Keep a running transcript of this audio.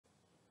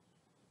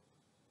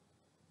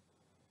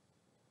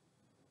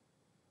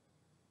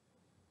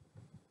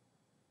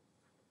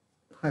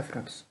Hi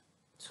friends,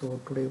 so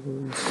today we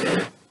will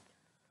see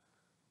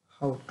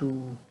how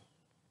to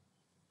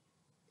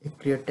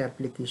create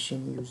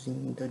application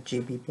using the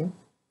JBPM.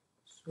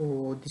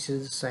 So this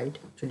is the site,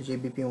 actually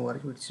JBPM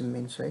work, which is the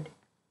main site.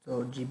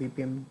 So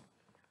JBPM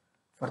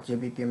for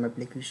JBPM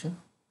application.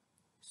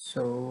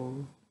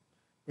 So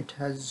it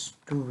has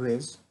two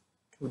ways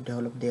to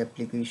develop the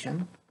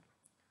application.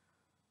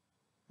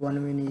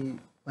 One way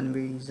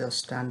is a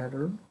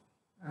standalone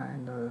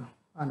and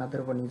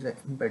another one is an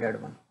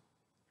embedded one.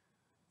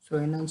 So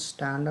in a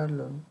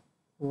standalone,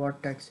 what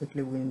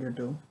exactly we need to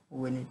do?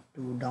 We need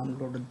to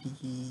download the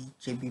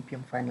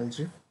JBPM final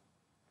zip,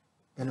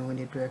 then we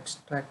need to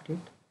extract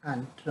it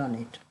and run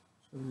it.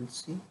 So we'll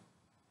see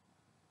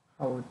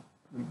how it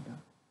will be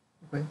done.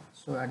 Okay,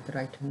 so at the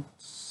right hand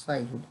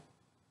side,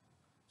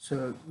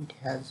 so it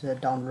has a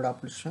download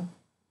option.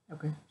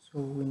 Okay, so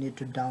we need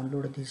to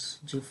download this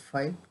zip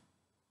file,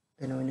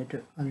 then we need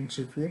to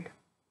unzip it,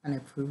 and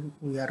if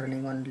we are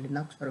running on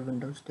Linux or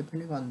Windows,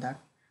 depending on that,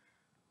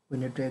 we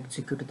need to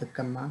execute the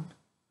command.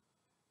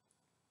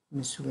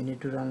 Means we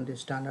need to run the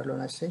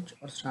standalone sh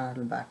or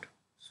standalone bat,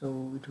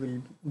 so it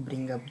will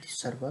bring up the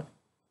server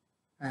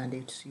and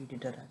its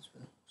editor as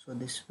well. So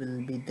this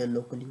will be the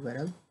local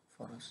URL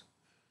for us.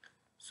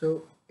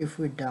 So if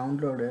we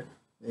downloaded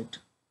it,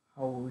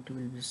 how it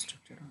will be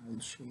structured, I'll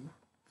show you.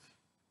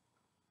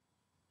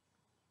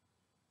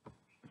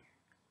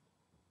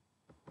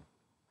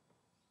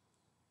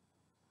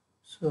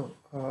 So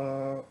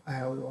I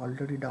have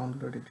already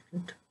downloaded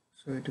it,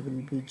 so it will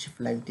be zip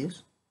like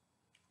this: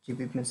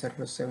 JBPM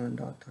server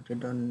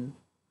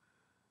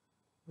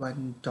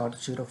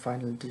 7.30.1.0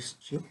 final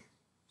disk zip.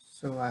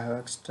 So I have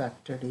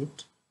extracted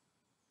it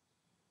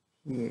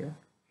here,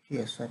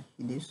 sorry,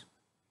 this.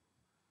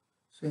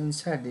 So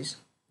inside this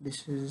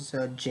is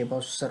a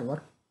JBoss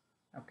server.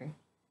 Okay,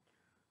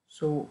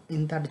 so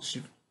in that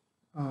zip,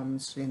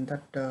 so in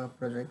that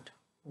project,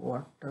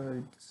 what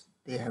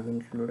they have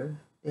included?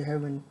 They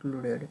have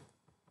included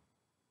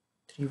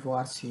three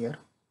vars here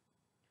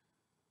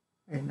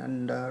and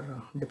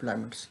under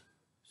deployments.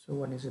 So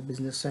one is a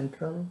business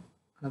central,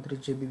 another is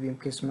JBPM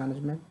case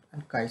management,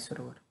 and Kai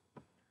server.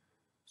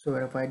 So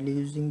we're widely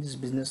using this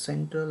business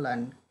central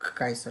and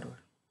Kai server.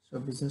 So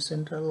business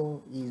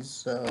central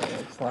is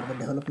for the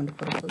development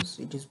purpose.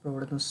 It is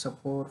providing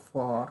support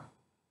for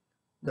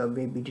the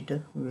web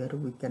editor where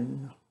we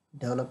can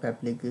develop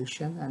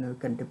application and we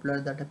can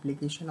deploy that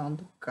application on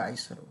the Kai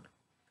server.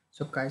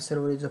 So Kai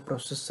server is a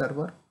process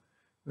server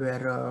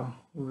where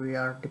we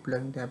are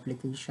deploying the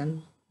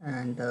application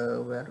and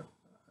we're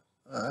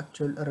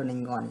actually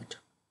running on it.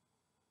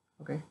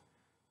 Okay,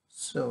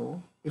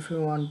 so if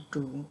you want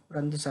to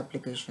run these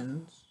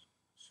applications,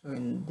 so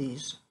in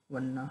this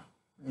one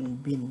in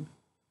bin,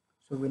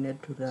 so we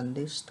need to run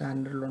this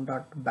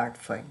standalone.bat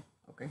file.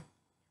 Okay,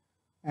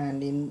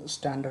 and in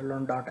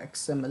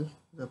standalone.xml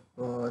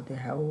they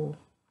have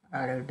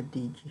added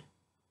the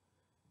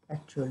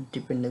actual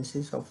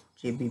dependencies of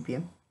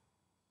JBPM.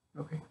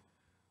 Okay,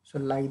 so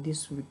like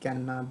this we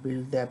can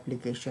build the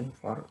application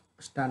for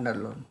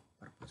standalone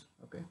purpose.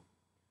 Okay,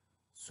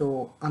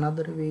 so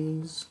another way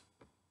is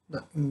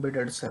the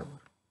embedded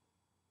server.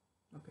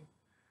 Okay,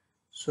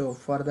 so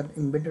for that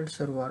embedded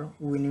server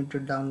we need to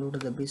download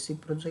the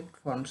basic project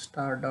from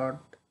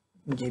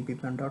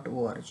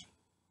star.jbpm.org.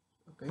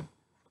 okay,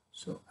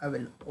 so I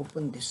will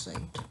open this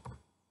site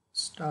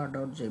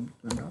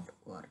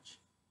star.jbpm.org.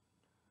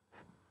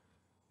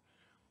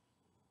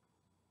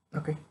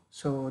 okay,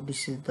 so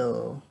this is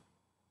the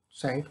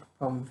site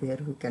from where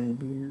we can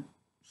build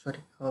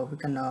we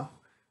can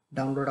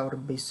download our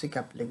basic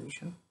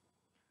application.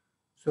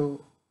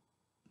 So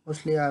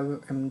mostly I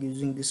am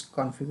using this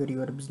configure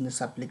your business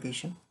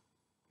application.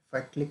 If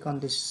I click on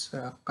this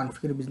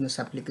configure business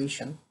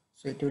application,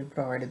 so it will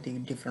provide the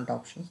different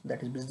options,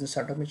 that is business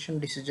automation,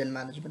 decision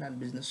management, and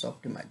business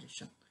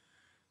optimization.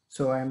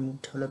 So I am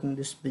developing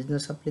this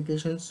business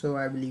application, so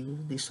I will use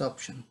this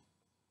option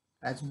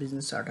as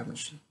business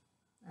automation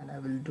and I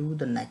will do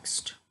the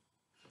next.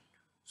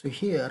 So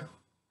here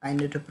I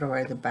need to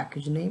provide the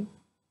package name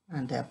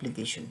and the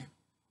application name.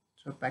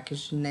 So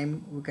package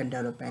name we can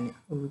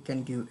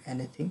give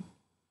anything,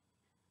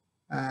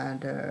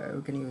 and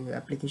we can use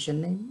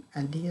application name,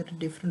 and there are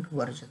different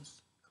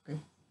versions.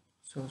 Okay,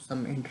 so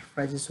some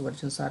enterprises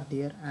versions are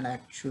there and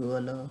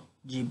actual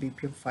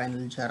JBPM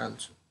finals are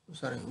also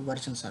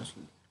versions also.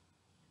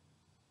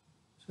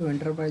 So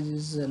enterprise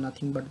is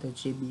nothing but the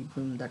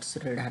JBPM, that's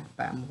Red Hat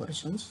PAM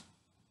versions,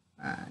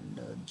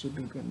 and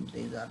JBPM,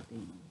 these are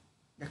the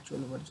actual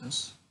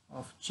versions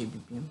of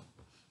JBPM.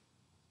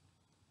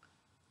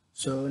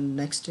 So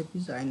next step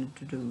is I need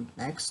to do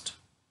next,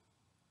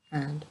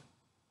 and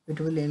it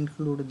will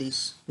include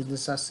this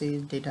business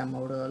asset, data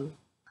model,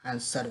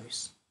 and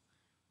service.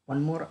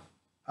 One more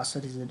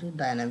asset is the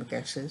dynamic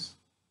access,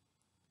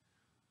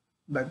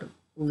 but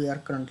we are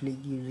currently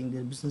using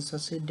the business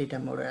asset, data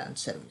model, and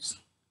service.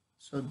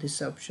 So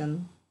this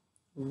option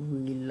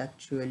will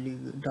actually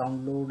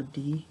download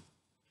the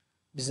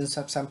business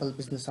sample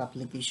business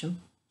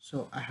application.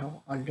 So I have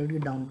already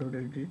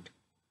downloaded it.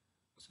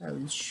 So I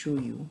will show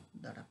you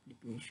that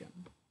application.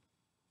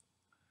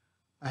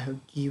 I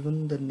have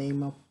given the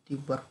name of the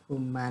workflow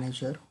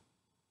manager.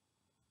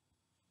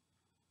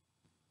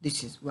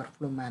 This is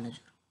workflow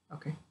manager.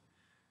 Okay,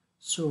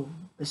 so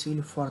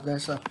basically for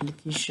this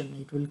application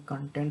it will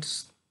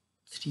contains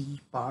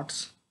three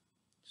parts.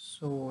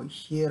 So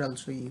here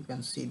also you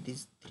can see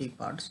these three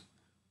parts.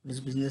 One is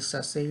business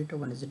asset,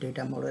 one is the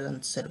data model,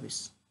 and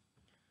service.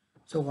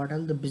 So what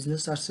all the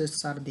business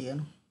assets are there?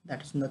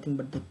 That is nothing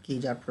but the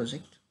KJAR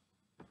project,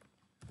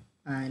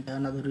 and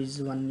another is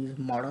one is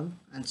model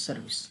and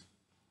service.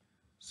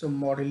 So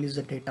model is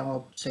the data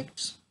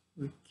objects.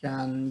 We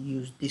can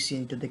use this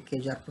into the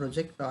KJAR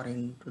project or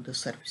into the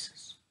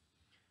services.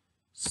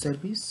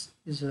 Service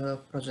is a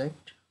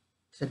project.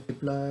 It's a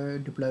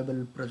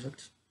deployable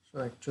project.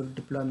 So actual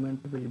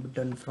deployment will be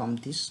done from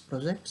these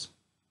projects.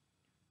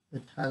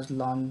 It has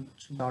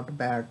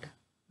launch.bat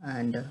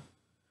and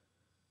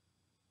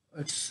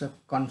its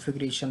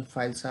configuration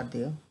files are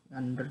there.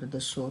 Under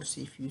the source,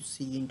 if you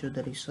see into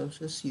the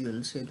resources, you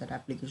will see that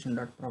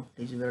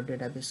application.properties where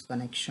database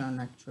connection,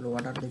 actual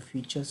what are the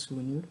features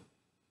we need.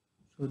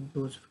 So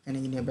those we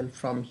can enable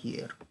from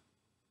here.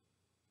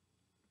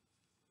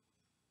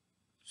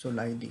 So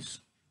like this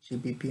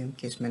JBPM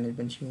case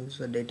management, here's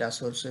the data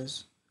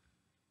sources.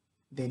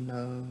 Then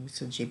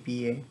it's a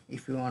JPA.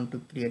 If you want to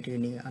create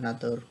any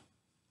another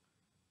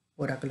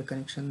Oracle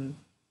connection,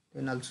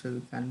 then also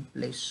you can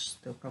place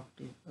the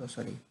property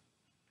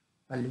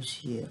values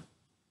here.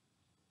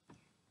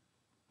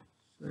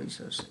 So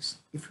resources,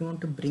 if you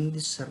want to bring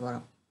this server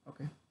up,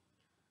 okay,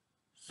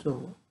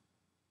 so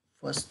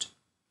first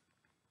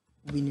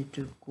we need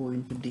to go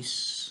into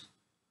this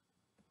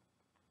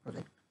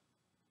project,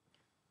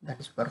 that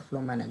is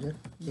workflow manager,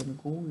 then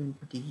go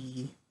into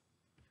the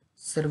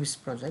service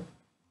project,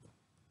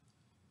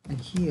 and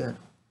here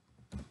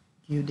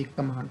give the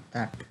command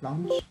that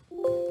launch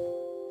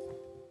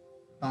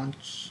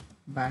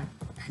back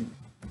and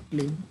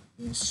clean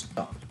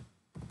install.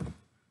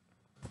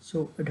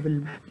 So it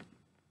will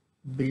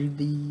build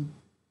the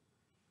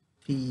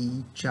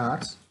three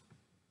jars,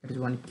 that is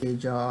one K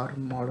jar,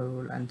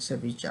 model, and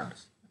service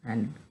jars,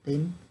 and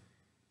then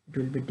it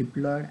will be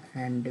deployed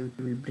and it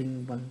will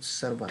bring one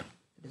server,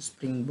 that is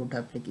Spring Boot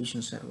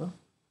application server.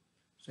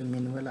 So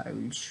meanwhile I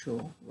will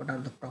show what are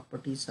the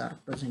properties are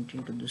present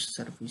into this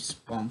service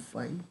form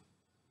file.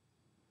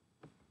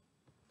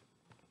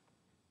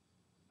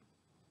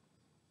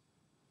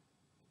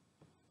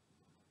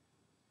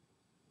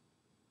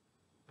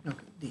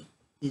 Okay,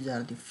 these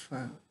are the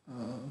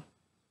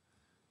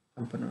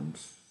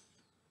components,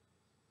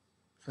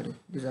 sorry,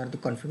 these are the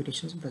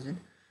configurations present.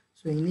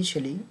 So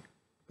initially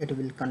it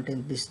will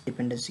contain this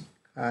dependency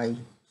I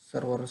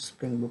server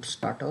Spring Boot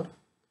starter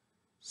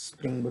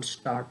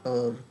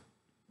starter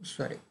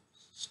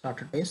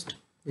test.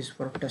 This is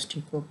for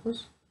testing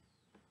purpose,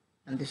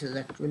 and this is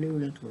actually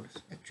will include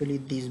actually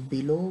these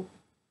below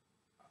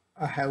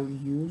I have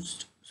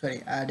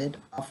added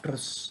after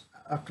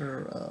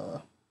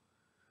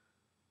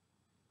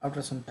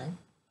after some time,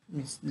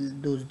 means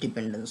those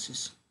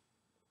dependencies.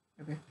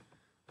 Okay,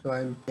 so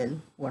I will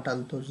tell what are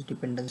those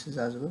dependencies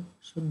as well.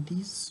 So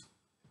these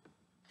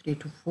 3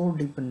 to 4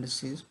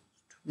 dependencies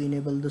to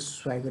enable the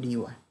Swagger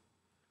UI.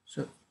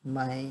 So in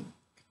my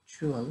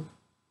actual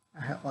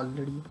I have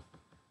already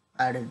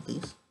added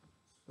this,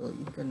 so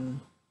you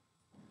can,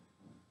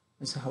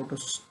 is how to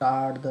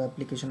start the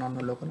application on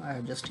a local. I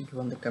have just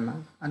given the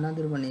command.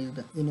 Another one is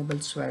the enable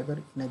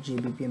Swagger in a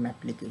JBPM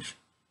application.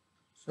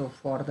 So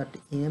for that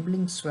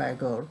enabling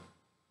Swagger,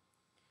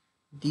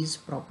 these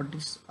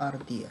properties are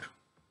there.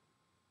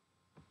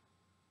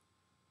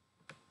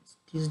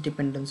 These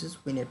dependencies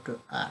we need to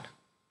add.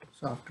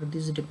 So after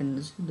these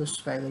dependencies, the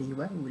Swagger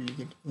UI will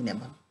get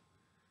enabled.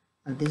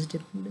 And these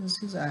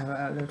dependencies I have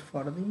added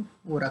for the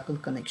Oracle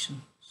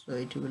connection. So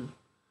it will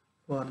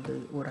for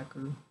the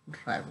Oracle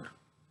driver.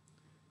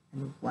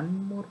 And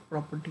one more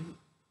property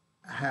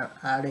I have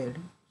added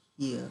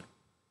here.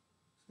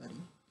 Sorry,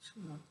 it's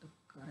not the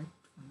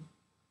correct one.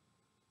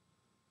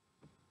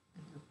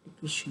 An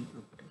application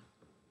property.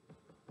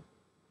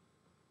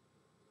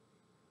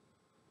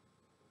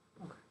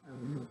 Okay, I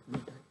will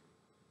open that.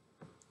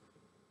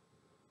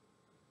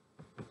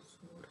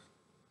 Source,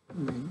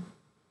 main,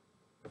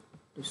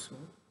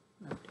 resource,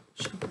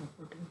 application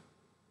property.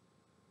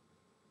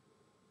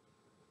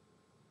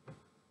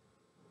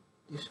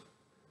 This.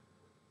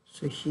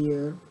 So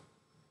here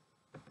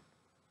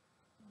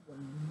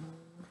one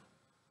more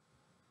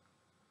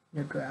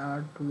need to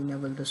add to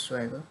enable the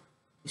Swagger.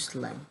 This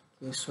line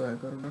case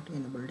Swagger not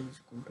enabled is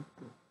equal to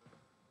true.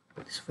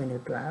 This we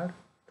need to add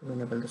to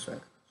enable the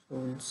Swagger. So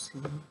we'll see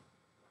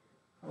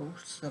how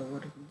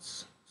server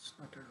is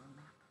started or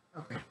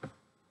not. Okay,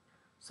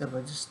 server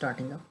is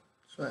starting up.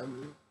 So I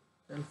will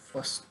tell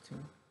first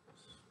thing.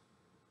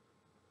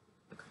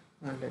 Okay,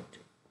 now let's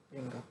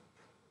bring up,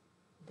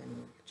 then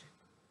we'll check.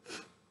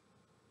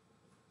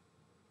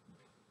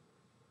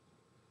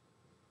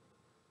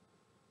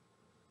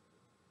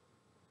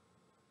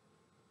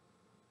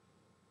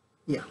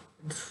 Yeah,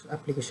 this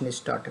application is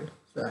started.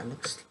 So I'll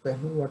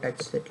explain what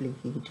exactly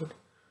he did.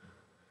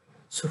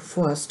 So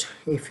first,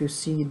 if you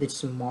see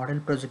this model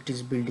project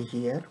is built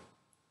here,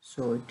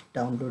 so it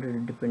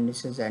downloaded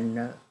dependencies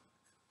and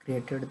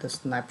created the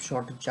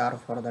snapshot jar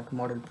for that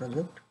model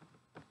project.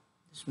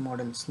 This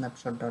model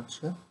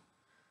snapshot.jar.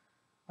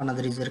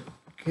 Another is a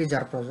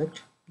kjar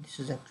project. This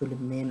is actually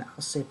main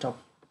asset of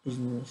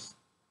business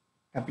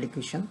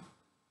application.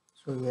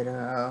 So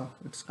here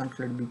it's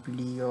controlled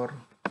BPD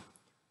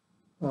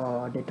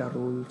or data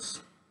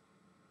rules.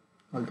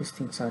 All these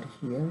things are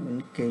here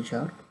in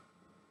kjar.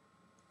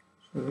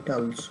 So it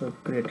also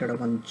created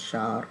one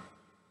jar,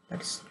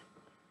 that's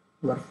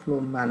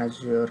workflow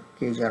manager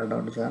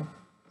kjar.jar,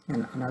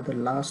 and another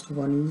last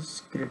one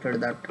is created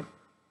that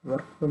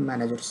workflow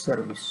manager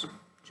service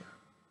jar.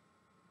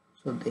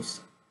 So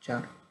this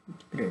jar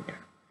is created,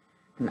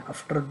 and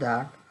after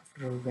that,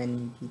 after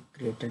when he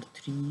created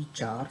 3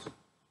 jars,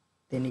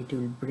 then it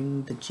will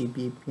bring the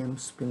JBPM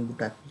Spring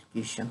Boot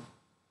application.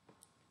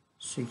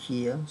 So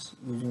here,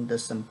 using the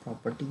some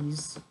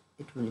properties,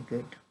 it will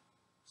get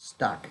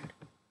started,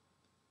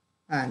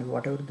 and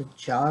whatever the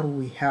jar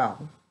we have,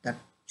 that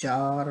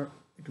jar,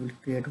 it will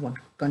create one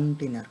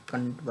container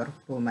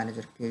workflow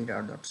manager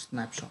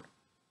snapshot,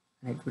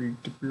 and it will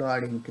deploy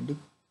it into the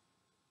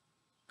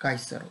Kai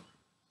server.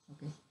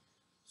 Okay,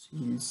 so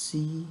you'll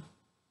see,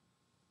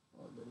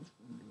 oh, there is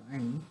one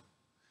line.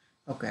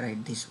 Okay,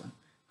 right, this one,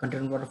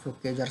 container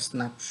workflow jar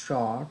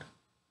snapshot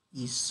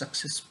is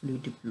successfully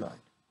deployed,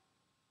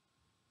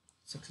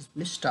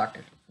 successfully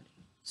started.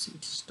 See,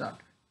 it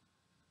started.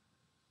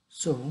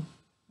 So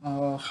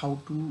how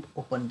to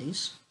open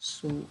this?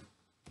 So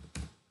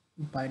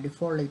by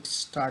default it's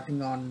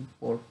starting on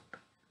port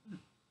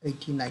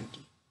 8090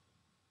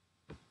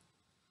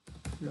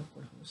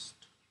 localhost.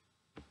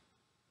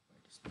 Why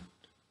it is not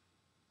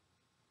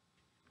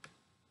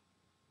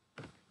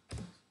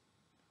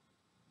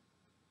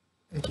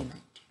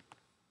 8090?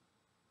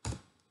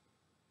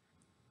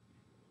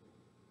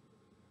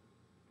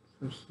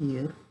 So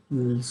here you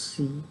will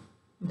see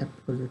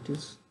that project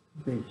is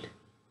built.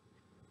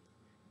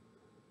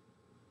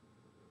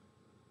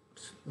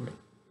 It's loading.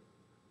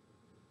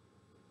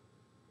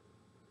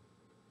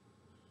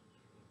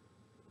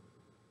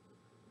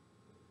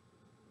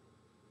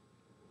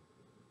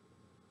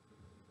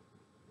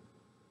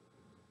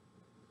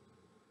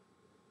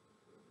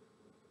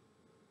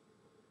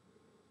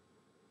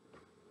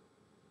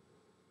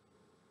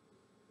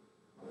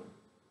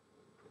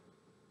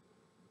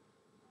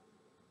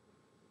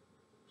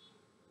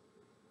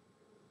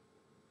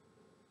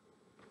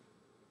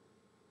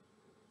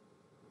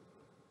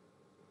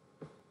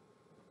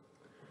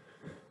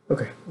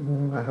 Okay,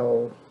 I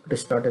have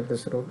restarted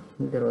this route.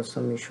 There was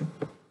some issue.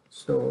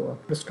 So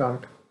after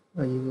start,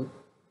 you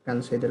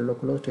can say the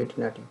localhost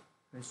 8090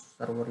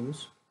 server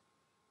is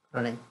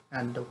running,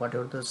 and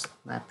whatever the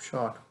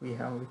snapshot we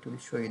have, it will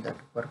show you that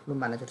workflow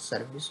manager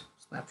service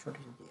snapshot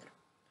is there.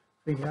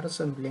 So here are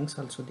some links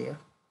also there,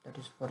 that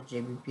is for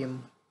JBPM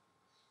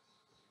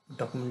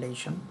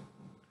documentation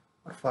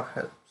or for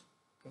help.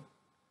 Okay,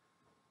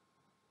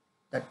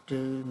 that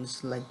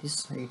is like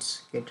this,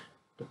 it's get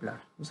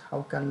deployed. Means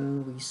how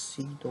can we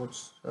see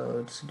those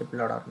it's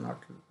deployed or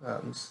not,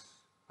 our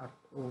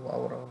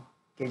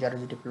kjar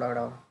is deployed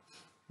or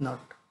not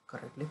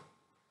correctly?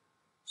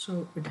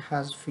 So it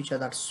has feature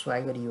that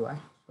Swagger UI.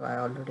 So I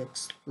already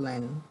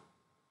explained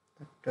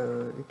that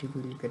it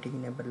will get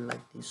enabled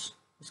like this.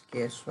 This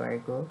case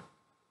Swagger.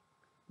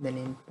 Then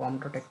in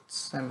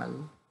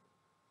pom.xml,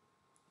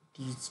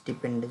 these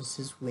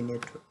dependencies we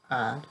need to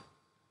add.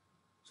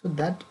 So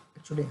that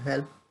actually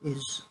help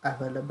is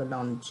available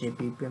on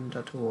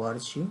jbpm.org.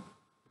 If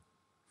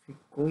you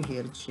go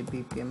here,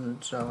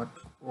 jbpm.org,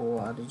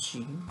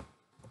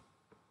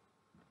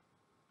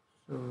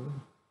 so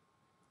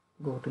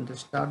go to the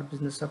start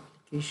business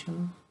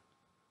application,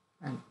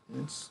 and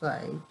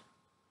inside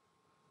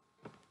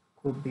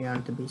go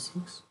beyond the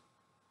basics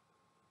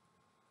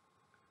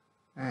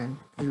and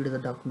read the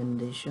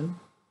documentation.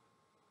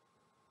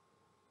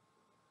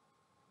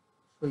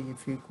 So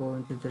if you go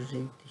into the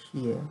read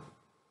here,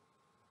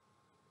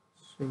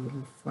 so you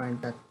will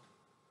find that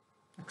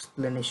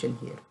explanation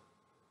here.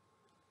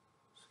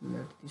 So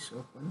let this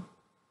open,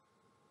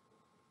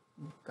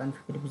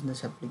 configure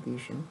business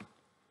application.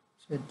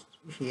 So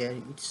here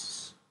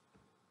it's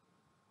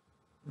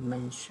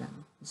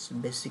mentioned, it's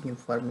basic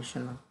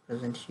information are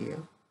present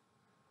here,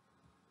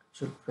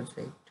 actual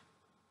project,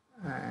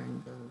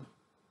 and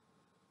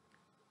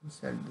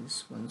inside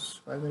this one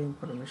Swagger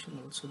information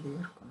also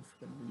there,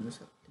 configure business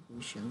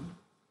application.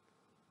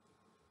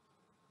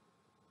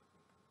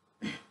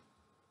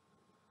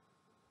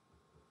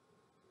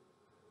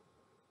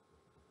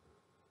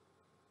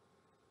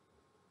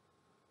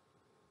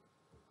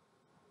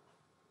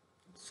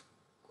 It's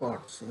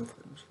got some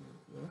information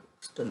here,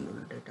 external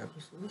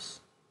databases.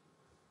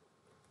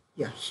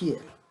 Yeah,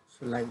 here,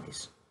 so like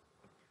this,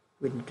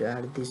 we need to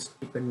add these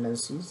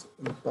dependencies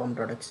in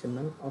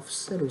pom.xml of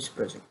service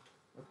project.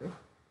 Okay,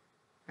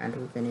 and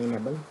we can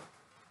enable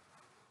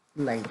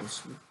like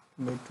this.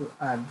 We need to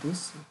add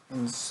this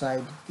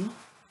inside the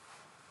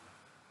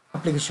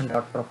application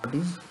dot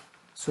properties.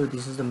 So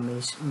this is the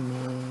main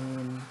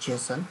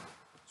JSON.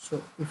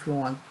 So if you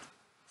want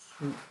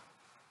to,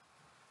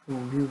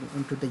 view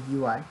into the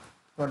UI,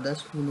 for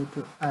this we need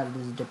to add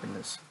this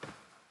dependency,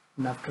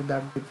 and after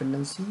that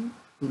dependency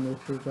we need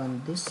to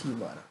run this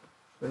URL.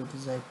 So it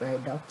is API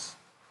docs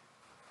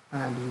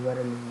and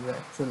URL is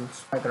actual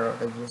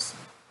spider.json.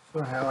 So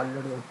I have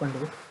already opened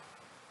it.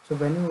 So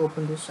when you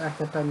open this, at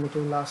the time it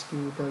will ask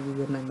you the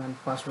username and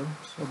password.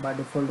 So by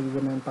default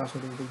username and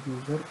password is the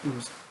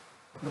user.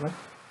 Right?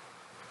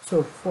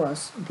 So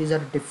first, these are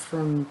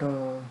different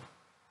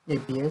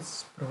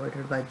APIs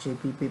provided by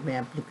JBPM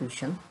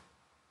Application.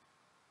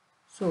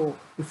 So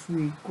if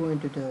we go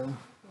into the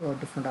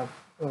different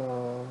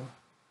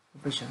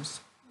operations,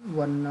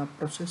 one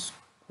process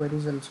query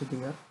is also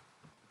there.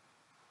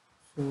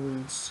 So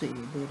we'll see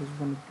there is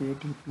one get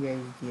API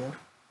is there.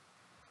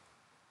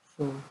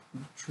 So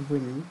which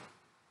will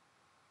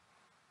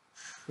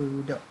show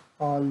you the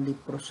all the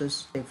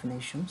process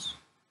definitions.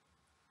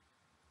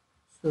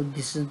 So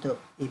this is the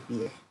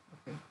API,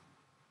 okay,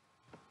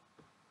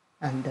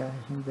 and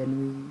when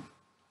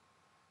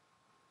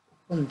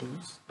we open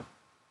this,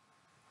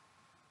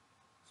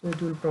 so it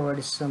will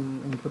provide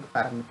some input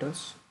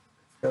parameters,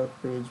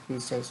 page,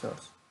 page size, or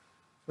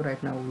so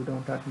right now we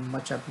don't have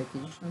much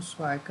application,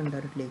 so I can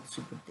directly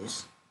execute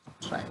this.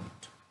 Try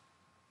it.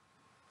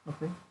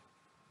 Okay,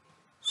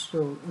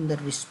 so in the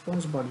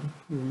response body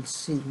you will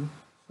see,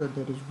 so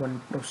there is one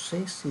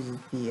process is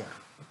there.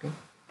 Okay,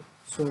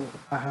 so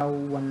I have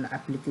one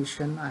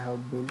application I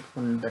have built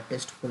on the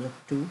test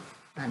project 2,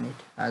 and it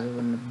has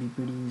one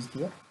BPD is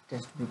there,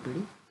 test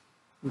BPD,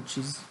 which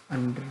is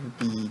under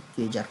the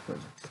Gauger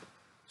project.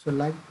 So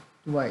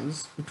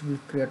likewise it will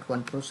create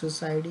one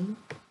process ID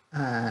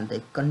and a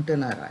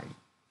container ID.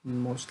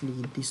 Mostly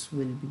this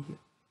will be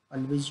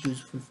always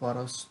useful for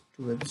us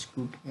to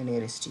execute any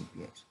REST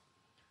APIs.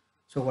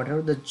 So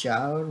whatever the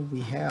jar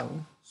we have,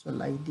 so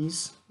like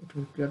this it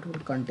will create a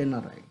container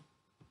ID,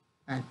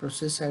 and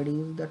process ID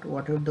is that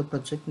whatever the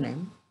project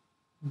name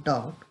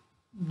dot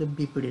the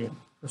BPD name,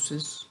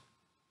 process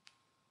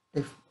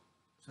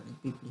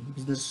BPD,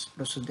 business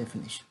process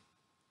definition,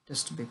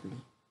 test BPD.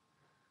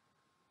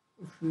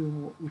 If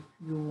you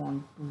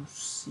want to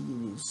see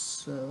this,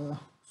 so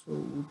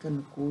we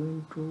can go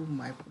into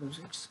my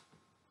projects,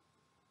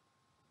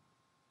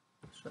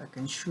 so I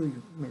can show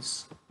you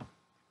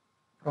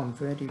from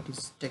where it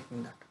is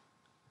taking that.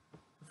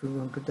 If you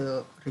go to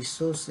the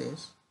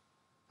resources,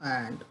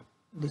 and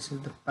this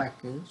is the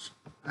package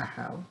I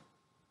have,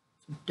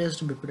 so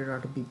test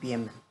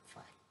bpd.bpm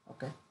file.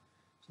 Okay,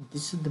 so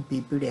this is the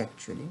BPD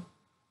actually.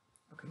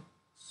 Okay,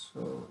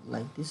 so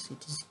like this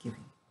it is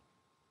giving.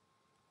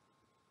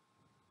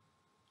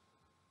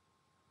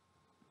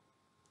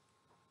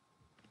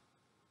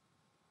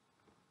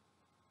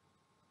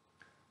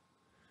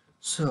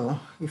 So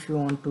if you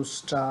want to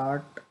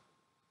start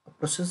a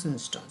process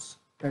instance,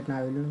 right now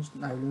I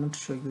will not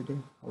show you the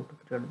how to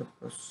create the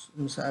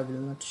process. I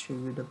will not show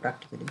you the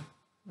practically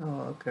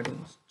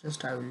creating,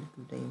 just I will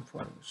give the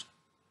information.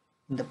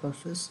 In the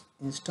process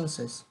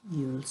instances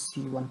you will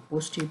see one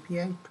post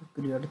API to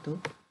create the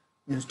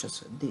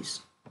instance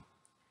this.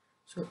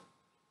 So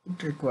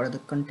it requires the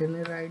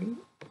container ID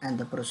and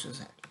the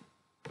process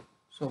ID.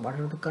 So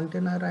whatever the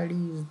container ID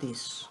is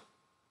this,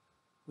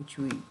 which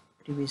we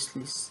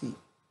previously see.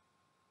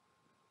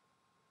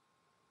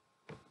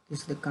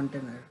 This is the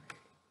container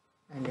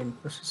ID, and in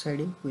process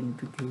ID we need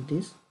to give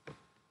this,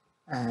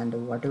 and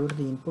whatever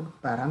the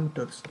input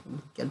parameters we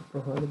can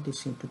provide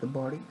this into the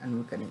body and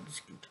we can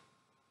execute.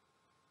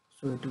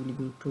 So it will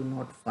be to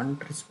not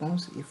fund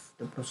response if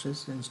the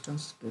process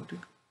instance get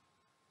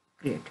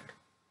created.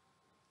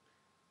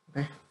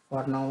 Okay,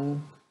 for now,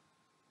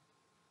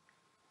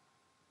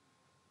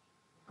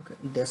 okay,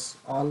 that's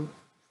all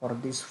for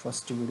this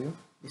first video.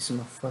 This is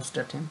my first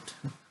attempt.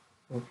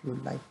 Hope you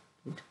like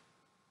it.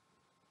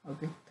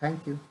 Okay,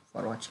 thank you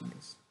for watching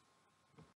this.